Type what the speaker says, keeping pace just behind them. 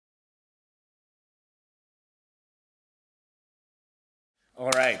All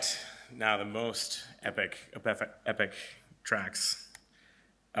right, now the most epic tracks.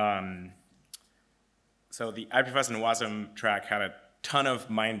 So the IPFS and WASM track had a ton of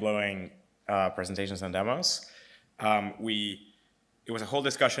mind-blowing presentations and demos. It was a whole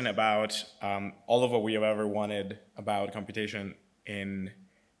discussion about all of what we have ever wanted about computation in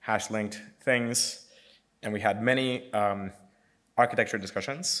hash-linked things, and we had many architecture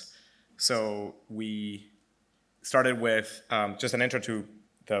discussions. So we started with just an intro to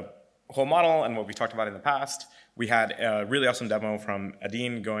the whole model and what we talked about in the past. We had a really awesome demo from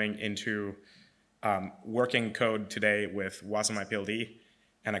Adine going into working code today with WASM IPLD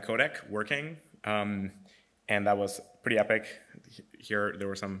and a codec working. And that was pretty epic. Here, there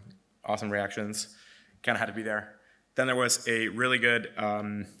were some awesome reactions. Kind of had to be there. Then there was a really good,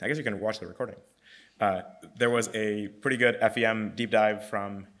 I guess you can watch the recording. There was a pretty good FEM deep dive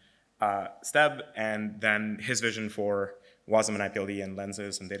from Steb, and then his vision for WASM and IPLD and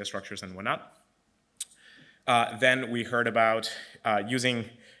lenses and data structures and whatnot. Then we heard about using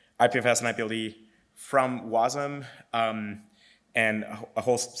IPFS and IPLD from WASM and a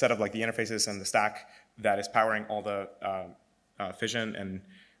whole set of like the interfaces and the stack that is powering all the fission and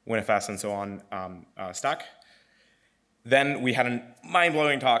WinFS and so on stack. Then we had a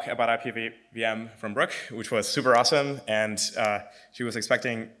mind-blowing talk about IPVM from Brooke, which was super awesome, and she was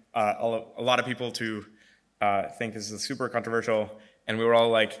expecting a lot of people to think this is super controversial, and we were all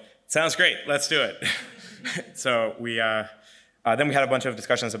like, sounds great, let's do it. So then we had a bunch of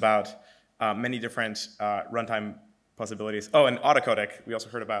discussions about many different runtime possibilities. Oh, and autocodec. We also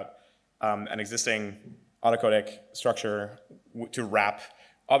heard about an existing autocodec structure to wrap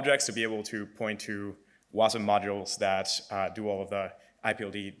objects to be able to point to WASM modules that do all of the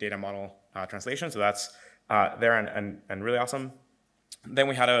IPLD data model translation. So that's there and really awesome. Then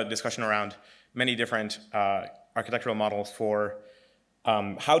we had a discussion around many different architectural models for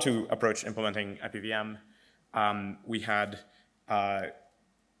how to approach implementing IPVM. We had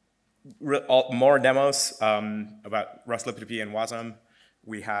more demos about Rust libTP and WASM.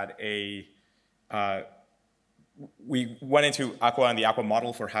 We had we went into Aqua and the Aqua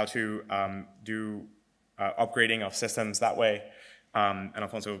model for how to do upgrading of systems that way. And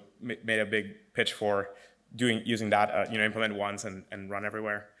Alfonso made a big pitch for using that, implement once and run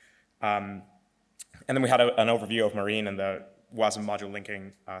everywhere. And then we had an overview of Marine and the WASM module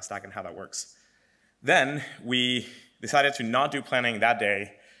linking stack and how that works. Then we decided to not do planning that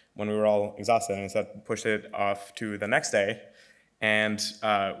day when we were all exhausted, and instead pushed it off to the next day. And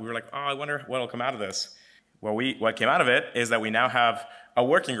we were like, oh, I wonder what will come out of this. Well, what came out of it is that we now have a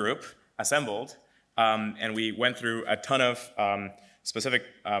working group assembled, and we went through a ton of specific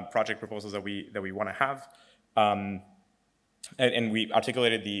project proposals that we want to have. And we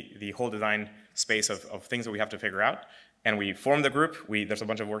articulated the whole design space of things that we have to figure out. And we formed the group. There's a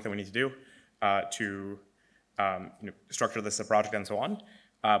bunch of work that we need to do to structure this as a project and so on.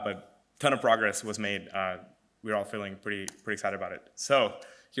 But a ton of progress was made. We're all feeling pretty excited about it. So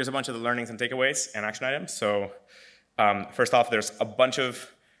here's a bunch of the learnings and takeaways and action items. So first off, there's a bunch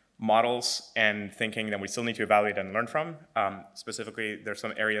of models and thinking that we still need to evaluate and learn from. Specifically, there's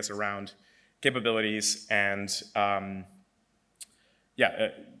some areas around capabilities and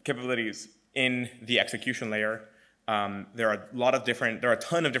capabilities in the execution layer. There are a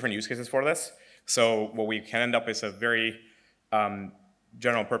ton of different use cases for this. So what we can end up is a very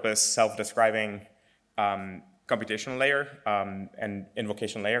general purpose, self-describing computational layer and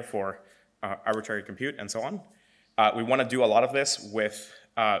invocation layer for arbitrary compute and so on. We want to do a lot of this with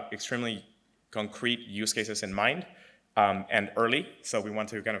extremely concrete use cases in mind and early. So we want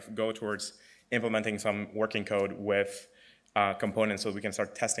to kind of go towards implementing some working code with components so we can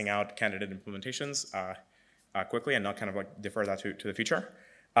start testing out candidate implementations quickly and not kind of like defer that to the future.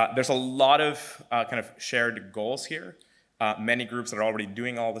 There's a lot of kind of shared goals here. Many groups that are already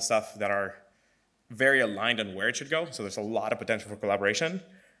doing all the stuff that are very aligned on where it should go. So there's a lot of potential for collaboration.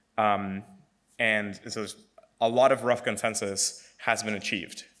 And so there's a lot of rough consensus has been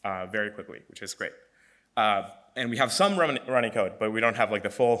achieved very quickly, which is great. And we have some running code, but we don't have like the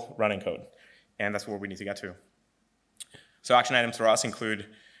full running code. And that's where we need to get to. So action items for us include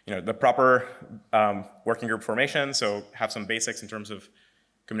the proper working group formation, so have some basics in terms of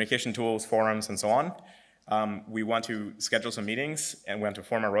communication tools, forums, and so on. We want to schedule some meetings, and we want to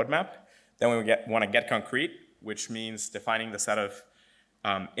form a roadmap. Then we want to get concrete, which means defining the set of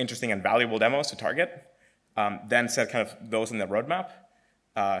interesting and valuable demos to target. Then set kind of those in the roadmap,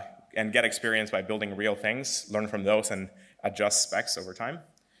 and get experience by building real things, learn from those, and adjust specs over time.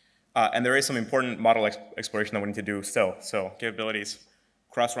 And there is some important model exploration that we need to do still. So capabilities,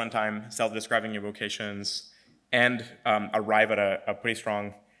 cross-runtime, self-describing invocations, and arrive at a pretty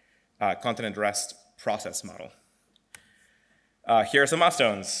strong content at rest process model. Here are some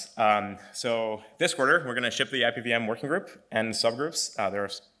milestones. So this quarter, we're going to ship the IPVM working group and subgroups.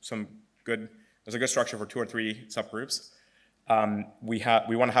 There's a good structure for 2 or 3 subgroups.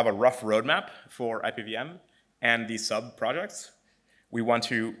 We want to have a rough roadmap for IPVM and these sub-projects. We want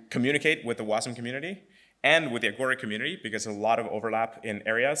to communicate with the WASM community and with the Agoric community, because there's a lot of overlap in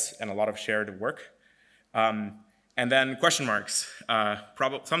areas and a lot of shared work. And then question marks.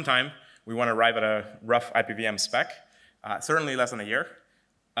 Sometime we want to arrive at a rough IPVM spec. Certainly less than a year,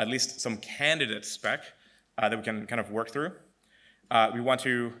 at least some candidate spec that we can kind of work through. We want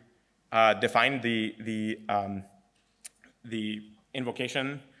to define the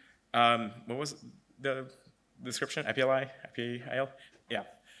invocation. What was the description? IPLI? IPIL? Yeah.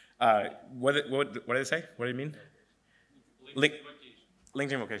 What did it say? What did it mean?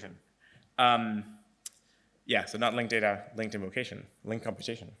 Linked invocation. Yeah, so not linked data, linked invocation, linked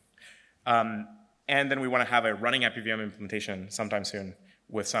computation. And then we want to have a running IPVM implementation sometime soon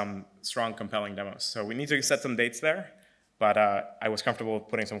with some strong, compelling demos. So we need to set some dates there, but I was comfortable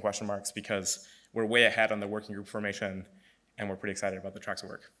putting some question marks because we're way ahead on the working group formation, and we're pretty excited about the tracks of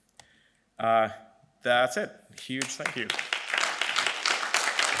work. That's it. Huge thank you.